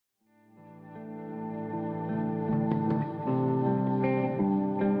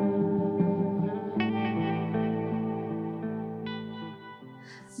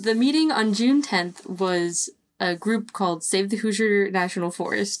The meeting on June 10th was a group called Save the Hoosier National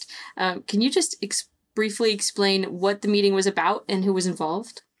Forest. Can you just briefly explain what the meeting was about and who was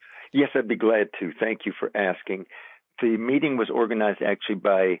involved? Yes, I'd be glad to. Thank you for asking. The meeting was organized actually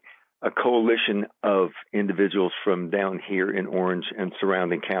by a coalition of individuals from down here in Orange and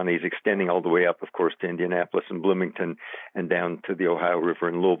surrounding counties, extending all the way up, of course, to Indianapolis and Bloomington and down to the Ohio River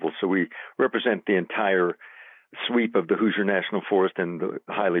in Louisville. So we represent the entire sweep of the Hoosier National Forest and the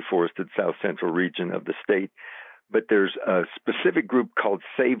highly forested south central region of the state. But there's a specific group called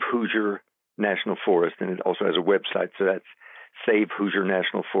Save Hoosier National Forest, and it also has a website, so that's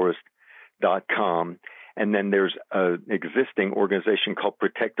savehoosiernationalforest.com. And then there's an existing organization called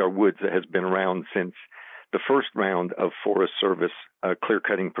Protect Our Woods that has been around since the first round of Forest Service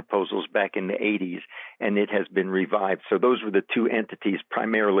clear-cutting proposals back in the 80s, and it has been revived. So those were the two entities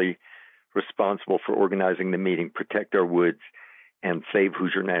primarily responsible for organizing the meeting, Protect Our Woods and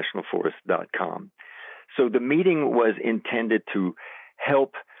savehoosiernationalforest.com. So the meeting was intended to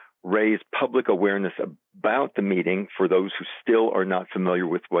help raise public awareness about the meeting for those who still are not familiar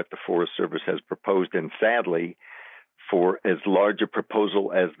with what the Forest Service has proposed. And sadly, for as large a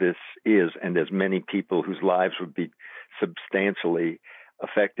proposal as this is, and as many people whose lives would be substantially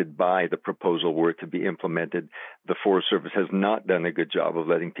affected by the proposal were to be implemented, the Forest Service has not done a good job of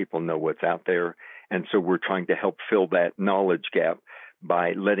letting people know what's out there. And so we're trying to help fill that knowledge gap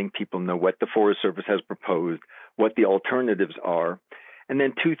by letting people know what the Forest Service has proposed, what the alternatives are. And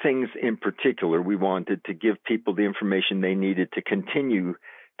then two things in particular, we wanted to give people the information they needed to continue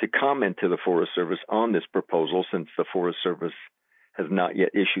to comment to the Forest Service on this proposal, since the Forest Service has not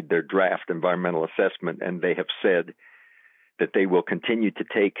yet issued their draft environmental assessment, and they have said that they will continue to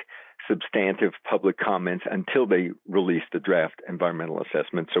take substantive public comments until they release the draft environmental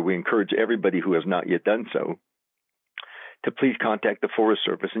assessment. So we encourage everybody who has not yet done so to please contact the Forest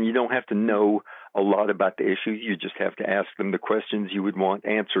Service. And you don't have to know a lot about the issue. You just have to ask them the questions you would want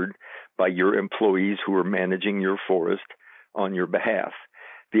answered by your employees who are managing your forest on your behalf.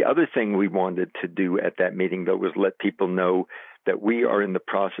 The other thing we wanted to do at that meeting, though, was let people know that we are in the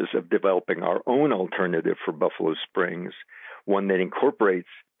process of developing our own alternative for Buffalo Springs, one that incorporates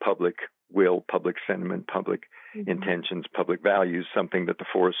public will, public sentiment, public intentions, public values, something that the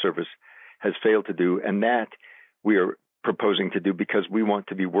Forest Service has failed to do. And that we are proposing to do because we want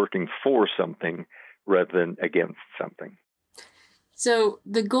to be working for something rather than against something. So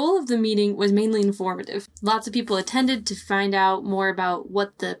the goal of the meeting was mainly informative. Lots of people attended to find out more about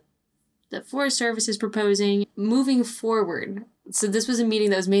what the Forest Service is proposing moving forward. So this was a meeting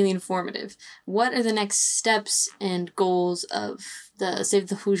that was mainly informative. What are the next steps and goals of the Save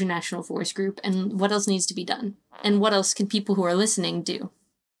the Hoosier National Forest group, and what else needs to be done? And what else can people who are listening do?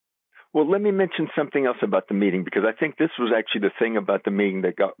 Well, let me mention something else about the meeting, because I think this was actually the thing about the meeting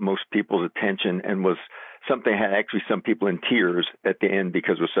that got most people's attention and was something had actually some people in tears at the end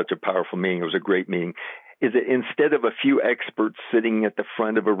because it was such a powerful meeting. It was a great meeting. Is that instead of a few experts sitting at the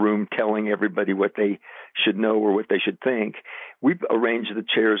front of a room telling everybody what they should know or what they should think, we've arranged the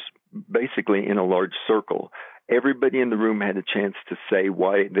chairs basically in a large circle. Everybody in the room had a chance to say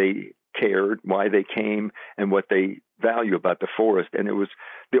why they cared, why they came, and what they value about the forest. And it was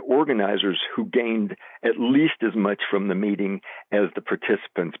the organizers who gained at least as much from the meeting as the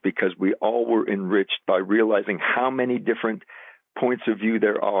participants, because we all were enriched by realizing how many different points of view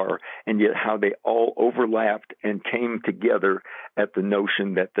there are, and yet how they all overlapped and came together at the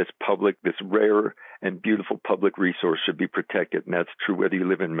notion that this rare and beautiful public resource should be protected. And that's true whether you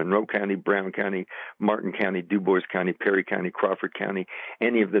live in Monroe County, Brown County, Martin County, DuBois County, Perry County, Crawford County,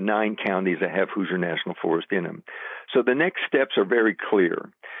 any of the 9 counties that have Hoosier National Forest in them. So the next steps are very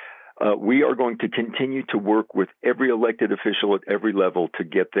clear. We are going to continue to work with every elected official at every level to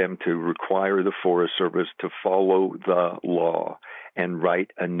get them to require the Forest Service to follow the law and write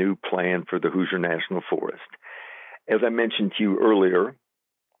a new plan for the Hoosier National Forest. As I mentioned to you earlier,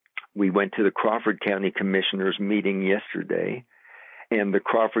 we went to the Crawford County Commissioners meeting yesterday, and the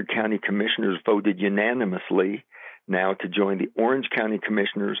Crawford County Commissioners voted unanimously now to join the Orange County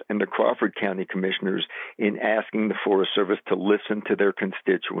Commissioners and the Crawford County Commissioners in asking the Forest Service to listen to their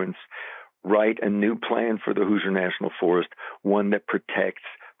constituents, write a new plan for the Hoosier National Forest, one that protects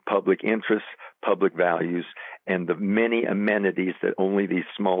public interests, public values, and the many amenities that only these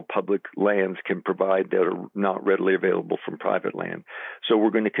small public lands can provide that are not readily available from private land. So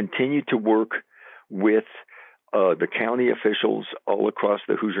we're going to continue to work with the county officials all across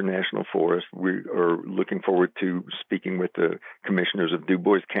the Hoosier National Forest. We are looking forward to speaking with the commissioners of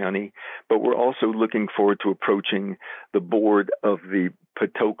DuBois County, but we're also looking forward to approaching the board of the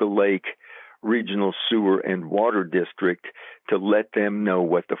Patoka Lake Regional Sewer and Water District to let them know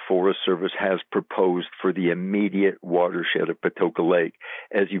what the Forest Service has proposed for the immediate watershed of Patoka Lake.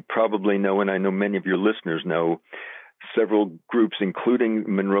 As you probably know, and I know many of your listeners know, several groups, including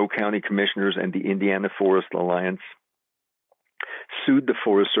Monroe County Commissioners and the Indiana Forest Alliance, sued the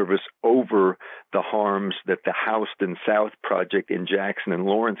Forest Service over the harms that the Houston South project in Jackson and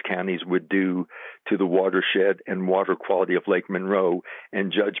Lawrence counties would do to the watershed and water quality of Lake Monroe.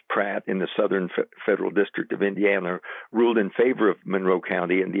 And Judge Pratt in the Southern Federal District of Indiana ruled in favor of Monroe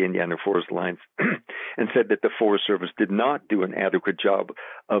County and the Indiana Forest Alliance and said that the Forest Service did not do an adequate job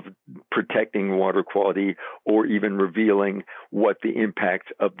of protecting water quality or even revealing what the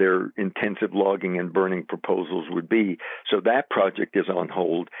impacts of their intensive logging and burning proposals would be. So that project is on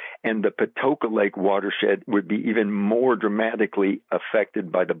hold, and the Patoka Lake watershed would be even more dramatically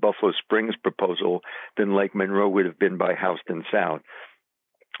affected by the Buffalo Springs proposal than Lake Monroe would have been by Houston South.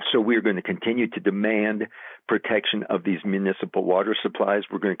 So we're going to continue to demand protection of these municipal water supplies.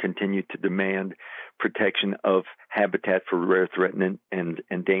 We're going to continue to demand protection of habitat for rare, threatened, and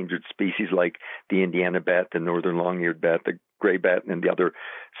endangered species like the Indiana bat, the northern long-eared bat, the gray bat, and the other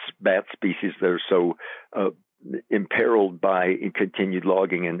bat species that are so imperiled by continued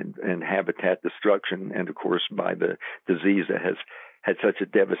logging and habitat destruction, and of course by the disease that has had such a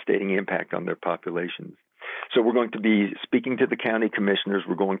devastating impact on their populations. So we're going to be speaking to the county commissioners.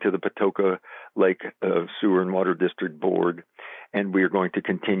 We're going to the Patoka Lake Sewer and Water District Board, and we are going to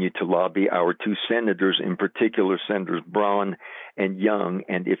continue to lobby our two senators, in particular Senators Braun and Young.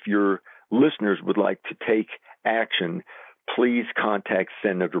 And if your listeners would like to take action, please contact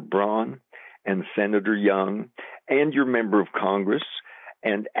Senator Braun and Senator Young and your member of Congress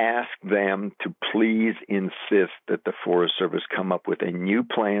and ask them to please insist that the Forest Service come up with a new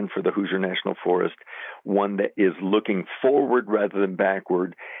plan for the Hoosier National Forest, one that is looking forward rather than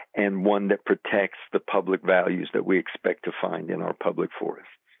backward, and one that protects the public values that we expect to find in our public forests.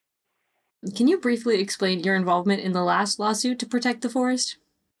 Can you briefly explain your involvement in the last lawsuit to protect the forest?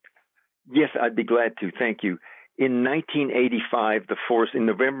 Yes, I'd be glad to. Thank you. In 1985, in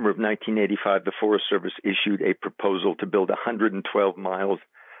November of 1985, the Forest Service issued a proposal to build 112 miles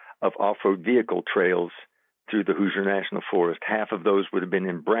of off-road vehicle trails through the Hoosier National Forest. Half of those would have been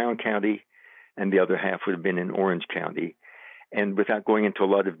in Brown County, and the other half would have been in Orange County. And without going into a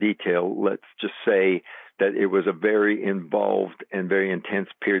lot of detail, let's just say that it was a very involved and very intense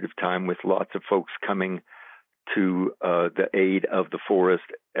period of time with lots of folks coming to the aid of the forest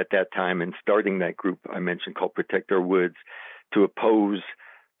at that time and starting that group I mentioned called Protect Our Woods to oppose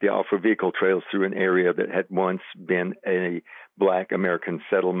the off-road vehicle trails through an area that had once been a Black American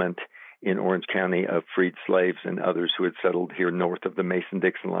settlement in Orange County of freed slaves and others who had settled here north of the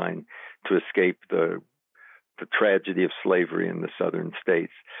Mason-Dixon line to escape the tragedy of slavery in the southern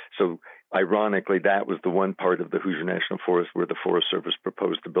states. So ironically, that was the one part of the Hoosier National Forest where the Forest Service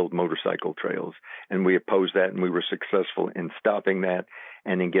proposed to build motorcycle trails. And we opposed that, and we were successful in stopping that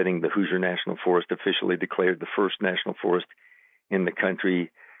and in getting the Hoosier National Forest officially declared the first national forest in the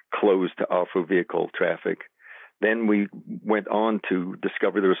country closed to off-road vehicle traffic. Then we went on to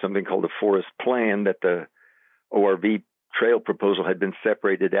discover there was something called a forest plan that the ORV trail proposal had been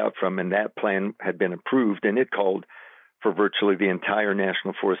separated out from, and that plan had been approved, and it called for virtually the entire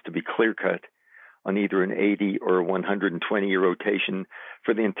national forest to be clear-cut on either an 80 or a 120-year rotation,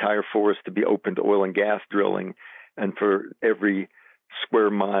 for the entire forest to be open to oil and gas drilling, and for every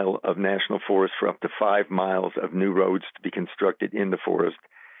square mile of national forest for up to 5 miles of new roads to be constructed in the forest,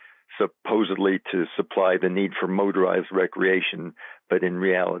 supposedly to supply the need for motorized recreation, but in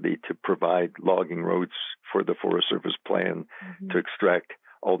reality to provide logging roads for the Forest Service plan to extract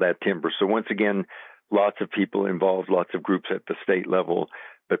all that timber. So once again, lots of people involved, lots of groups at the state level,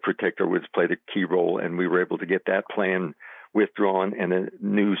 but Protect Our Woods played a key role, and we were able to get that plan withdrawn and a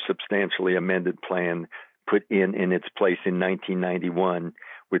new substantially amended plan put in its place in 1991,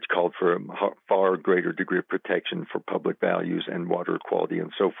 which called for a far greater degree of protection for public values and water quality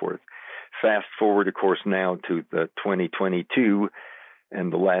and so forth. Fast forward, of course, now to the 2022,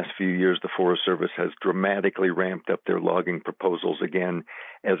 and the last few years, the Forest Service has dramatically ramped up their logging proposals again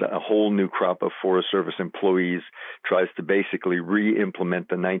as a whole new crop of Forest Service employees tries to basically re-implement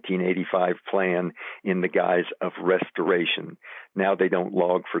the 1985 plan in the guise of restoration. Now they don't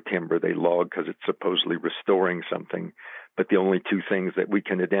log for timber, they log because it's supposedly restoring something. But the only two things that we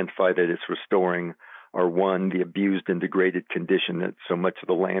can identify that it's restoring are, one, the abused and degraded condition that so much of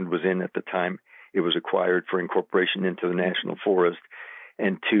the land was in at the time it was acquired for incorporation into the National Forest,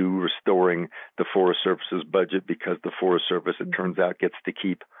 and two, restoring the Forest Service's budget, because the Forest Service, it turns out, gets to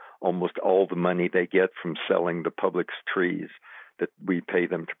keep almost all the money they get from selling the public's trees that we pay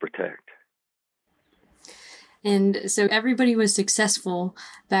them to protect. And so everybody was successful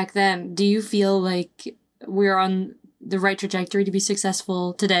back then. Do you feel like we're on the right trajectory to be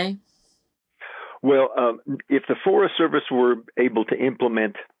successful today? Well, if the Forest Service were able to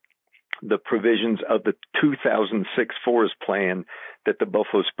implement the provisions of the 2006 Forest Plan that the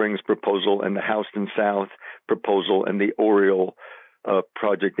Buffalo Springs proposal and the Houston South proposal and the Oriole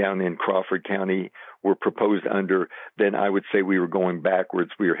project down in Crawford County were proposed under, then I would say we were going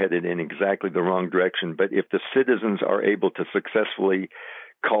backwards. We were headed in exactly the wrong direction. But if the citizens are able to successfuli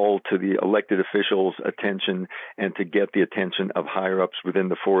call to the elected officials' attention and to get the attention of higher-ups within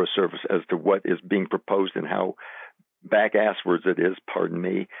the Forest Service as to what is being proposed and how back-asswards it is,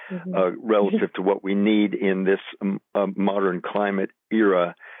 relative to what we need in this modern climate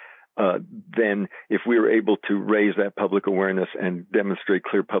era, then if we were able to raise that public awareness and demonstrate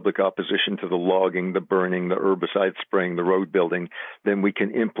clear public opposition to the logging, the burning, the herbicide spraying, the road building, then we can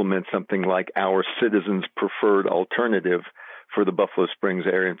implement something like our citizens' preferred alternative for the Buffalo Springs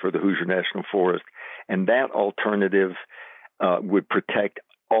area and for the Hoosier National Forest. And that alternative would protect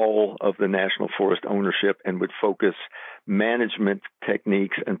all of the National Forest ownership and would focus management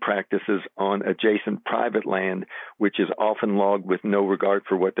techniques and practices on adjacent private land, which is often logged with no regard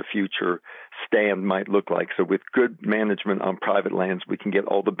for what the future stand might look like. So with good management on private lands, we can get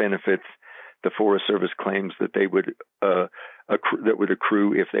all the benefits the Forest Service claims that they would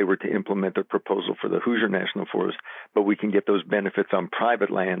accrue if they were to implement the proposal for the Hoosier National Forest, but we can get those benefits on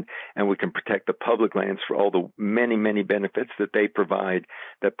private land, and we can protect the public lands for all the many, many benefits that they provide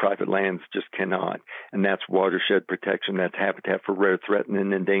that private lands just cannot. And that's watershed protection, that's habitat for rare, threatened,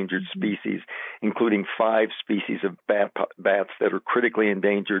 and endangered species, including 5 species of bats that are critically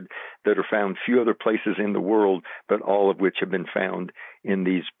endangered, that are found few other places in the world, but all of which have been found in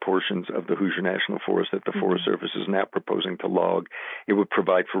these portions of the Hoosier National Forest that the Forest Service is now proposing to log. It would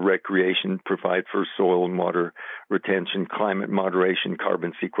provide for recreation, provide for soil and water retention, climate moderation,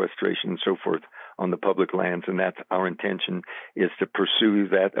 carbon sequestration, and so forth on the public lands. And that's our intention, is to pursue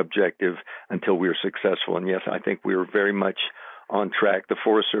that objective until we are successful. And yes, I think we are very much on track. The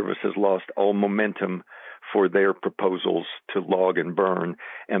Forest Service has lost all momentum for their proposals to log and burn,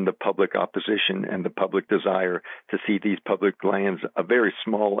 and the public opposition and the public desire to see these public lands, a very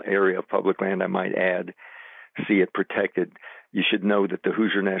small area of public land, I might add, see it protected. You should know that the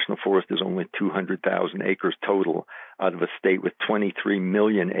Hoosier National Forest is only 200,000 acres total out of a state with 23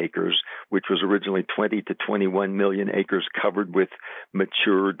 million acres, which was originally 20 to 21 million acres covered with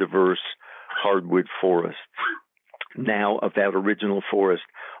mature, diverse hardwood forests. Now, of that original forest,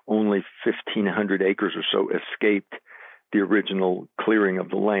 only 1,500 acres or so escaped the original clearing of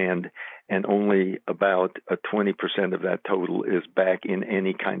the land, and only about 20% of that total is back in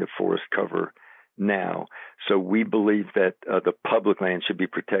any kind of forest cover now. So we believe that the public land should be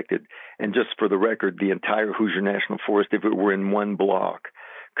protected. And just for the record, the entire Hoosier National Forest, if it were in one block,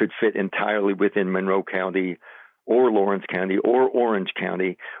 could fit entirely within Monroe County or Lawrence County or Orange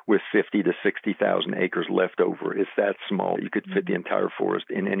County with 50 to 60,000 acres left over. It's that small. You could fit the entire forest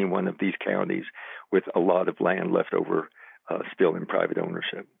in any one of these counties with a lot of land left over still in private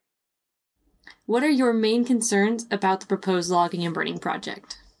ownership. What are your main concerns about the proposed logging and burning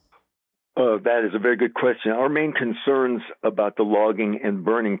project? That is a very good question. Our main concerns about the logging and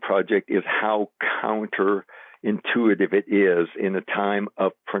burning project is how counterintuitive it is in a time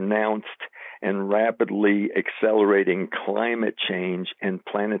of pronounced and rapidly accelerating climate change and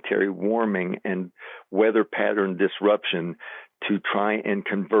planetary warming and weather pattern disruption to try and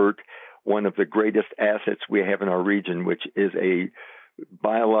convert one of the greatest assets we have in our region, which is a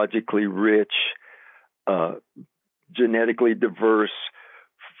biologically rich, genetically diverse,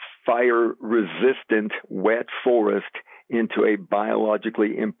 fire-resistant wet forest into a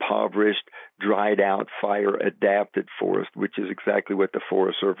biologically impoverished, dried-out, fire-adapted forest, which is exactly what the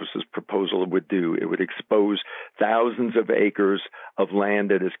Forest Service's proposal would do. It would expose thousands of acres of land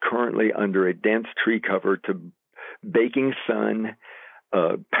that is currently under a dense tree cover to baking sun,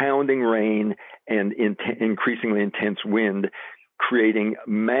 pounding rain, and increasingly intense wind, creating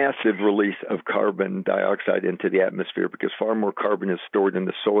massive release of carbon dioxide into the atmosphere, because far more carbon is stored in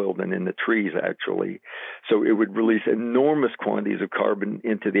the soil than in the trees, actually. So it would release enormous quantities of carbon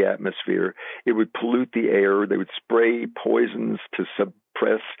into the atmosphere. It would pollute the air. They would spray poisons to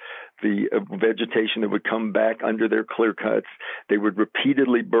suppress the vegetation that would come back under their clear cuts. They would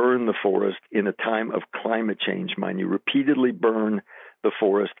repeatedly burn the forest in a time of climate change, mind you, repeatedly burn the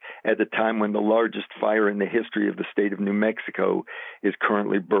forest at a time when the largest fire in the history of the state of New Mexico is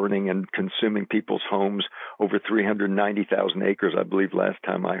currently burning and consuming people's homes, over 390,000 acres, I believe, last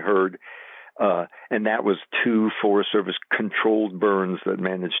time I heard. And that was 2 Forest Service controlled burns that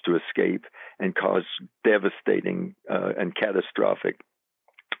managed to escape and caused devastating and catastrophic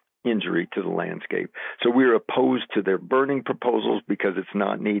injury to the landscape. So we're opposed to their burning proposals because it's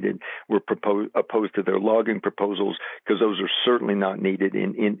not needed. We're opposed to their logging proposals because those are certainly not needed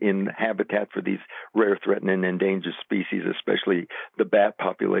in habitat for these rare, threatened, and endangered species, especially the bat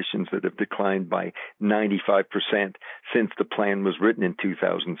populations that have declined by 95% since the plan was written in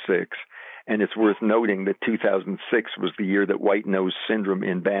 2006. And it's worth noting that 2006 was the year that white nose syndrome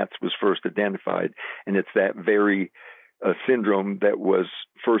in bats was first identified. And it's that very syndrome that was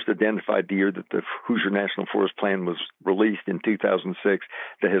first identified the year that the Hoosier National Forest Plan was released in 2006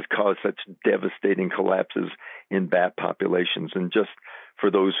 that has caused such devastating collapses in bat populations. And just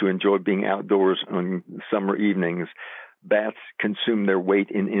for those who enjoy being outdoors on summer evenings, bats consume their weight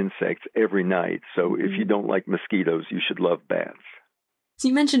in insects every night. So if you don't like mosquitoes, you should love bats. So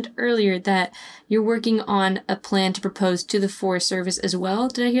you mentioned earlier that you're working on a plan to propose to the Forest Service as well.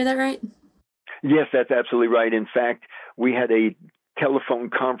 Did I hear that right? Yes, that's absolutely right. In fact, we had a telephone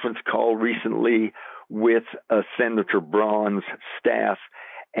conference call recently with Senator Braun's staff,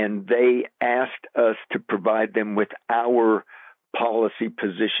 and they asked us to provide them with our policy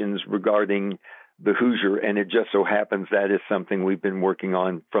positions regarding the Hoosier, and it just so happens that is something we've been working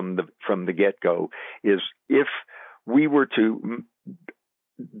on from the get-go, is if we were to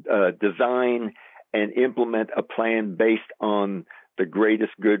design and implement a plan based on the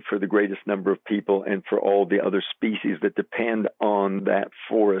greatest good for the greatest number of people and for all the other species that depend on that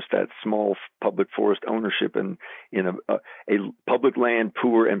forest, that small public forest ownership in a public land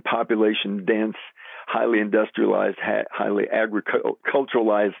poor and population dense, highly industrialized, highly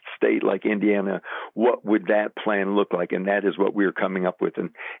agriculturalized state like Indiana, what would that plan look like? And that is what we're coming up with. And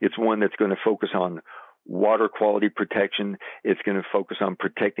it's one that's going to focus on water quality protection. It's going to focus on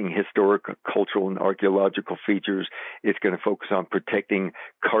protecting historic, cultural, and archaeological features. It's going to focus on protecting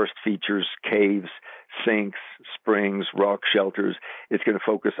karst features, caves, sinks, springs, rock shelters. It's going to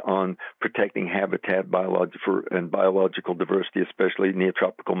focus on protecting habitat, biological diversity, especially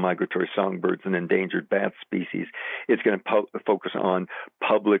neotropical migratory songbirds and endangered bat species. It's going to focus on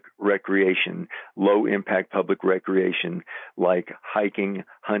public recreation, low-impact public recreation like hiking,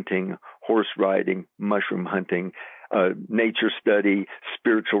 hunting, horse riding, mushroom hunting, nature study,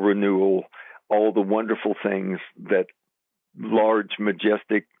 spiritual renewal, all the wonderful things that large,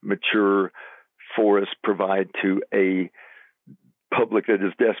 majestic, mature forests provide to a public that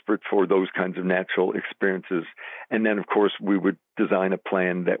is desperate for those kinds of natural experiences. And then, of course, we would design a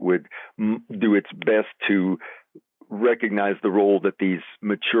plan that would do its best to recognize the role that these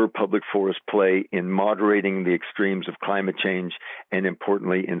mature public forests play in moderating the extremes of climate change and,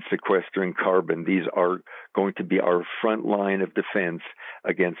 importantly, in sequestering carbon. These are going to be our front line of defense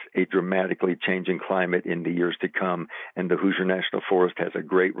against a dramatically changing climate in the years to come. And the Hoosier National Forest has a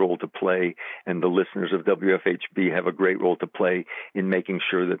great role to play, and the listeners of WFHB have a great role to play in making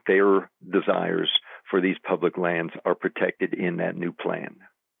sure that their desires for these public lands are protected in that new plan.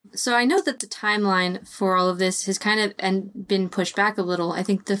 So I know that the timeline for all of this has kind of been pushed back a little. I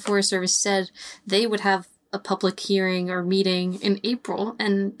think the Forest Service said they would have a public hearing or meeting in April,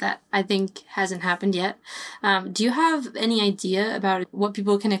 and that I think hasn't happened yet. Do you have any idea about what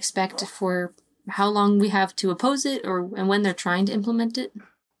people can expect for how long we have to oppose it and when they're trying to implement it?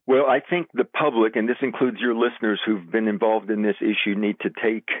 Well, I think the public, and this includes your listeners who've been involved in this issue, need to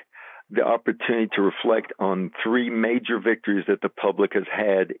take the opportunity to reflect on 3 major victories that the public has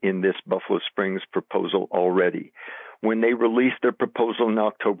had in this Buffalo Springs proposal already. When they released their proposal in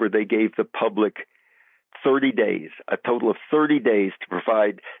October, they gave the public 30 days, a total of 30 days to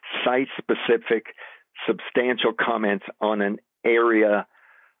provide site-specific, substantial comments on an area,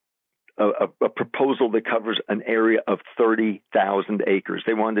 a proposal that covers an area of 30,000 acres.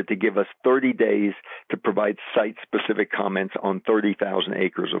 They wanted to give us 30 days to provide site-specific comments on 30,000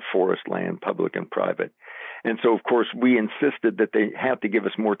 acres of forest land, public and private. And so, of course, we insisted that they have to give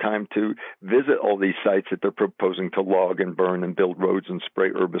us more time to visit all these sites that they're proposing to log and burn and build roads and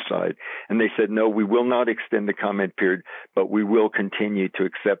spray herbicide. And they said, no, we will not extend the comment period, but we will continue to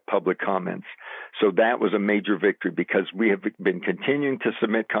accept public comments. So that was a major victory because we have been continuing to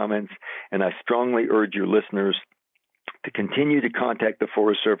submit comments, and I strongly urge your listeners to continue to contact the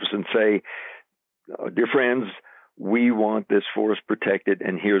Forest Service and say, dear friends, we want this forest protected,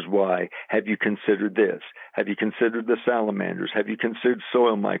 and here's why. Have you considered this? Have you considered the salamanders? Have you considered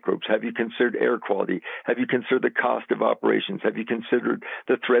soil microbes? Have you considered air quality? Have you considered the cost of operations? Have you considered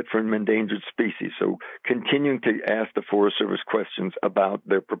the threat from endangered species? So continuing to ask the Forest Service questions about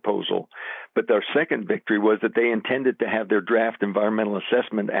their proposal. But their second victory was that they intended to have their draft environmental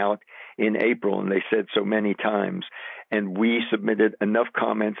assessment out in April, and they said so many times. And we submitted enough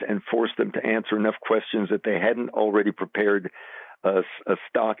comments and forced them to answer enough questions that they hadn't already prepared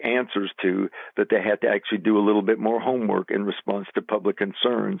stock answers to, that they had to actually do a little bit more homework in response to public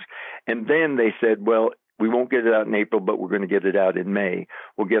concerns. And then they said, well, we won't get it out in April, but we're going to get it out in May.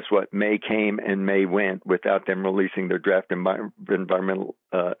 Well, guess what? May came and May went without them releasing their draft environmental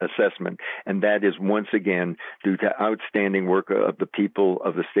assessment. And that is once again due to outstanding work of the people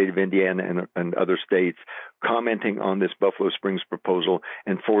of the state of Indiana and other states commenting on this Buffalo Springs proposal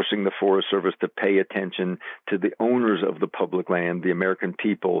and forcing the Forest Service to pay attention to the owners of the public land, the American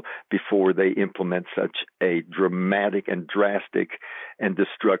people, before they implement such a dramatic and drastic and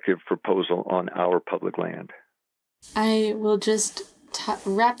destructive proposal on our public land. I will just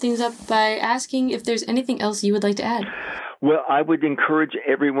wrap things up by asking if there's anything else you would like to add. Well, I would encourage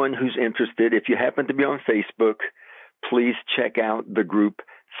everyone who's interested, if you happen to be on Facebook, please check out the group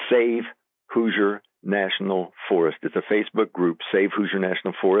Save Hoosier National Forest. It's a Facebook group, Save Hoosier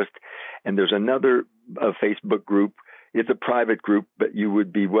National Forest. And there's another Facebook group. It's a private group, but you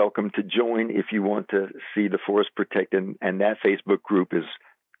would be welcome to join if you want to see the forest protected. And that Facebook group is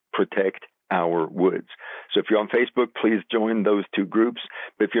Protect Our Woods. So if you're on Facebook, please join those two groups.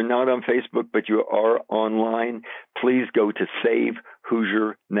 But if you're not on Facebook, but you are online, please go to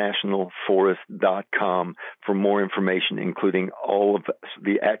SaveHoosierNationalForest.com for more information, including all of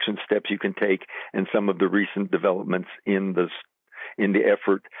the action steps you can take and some of the recent developments in the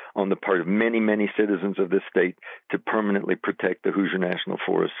effort on the part of many, many citizens of this state to permanently protect the Hoosier National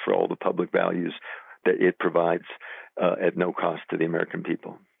Forest for all the public values that it provides at no cost to the American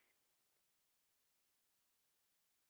people.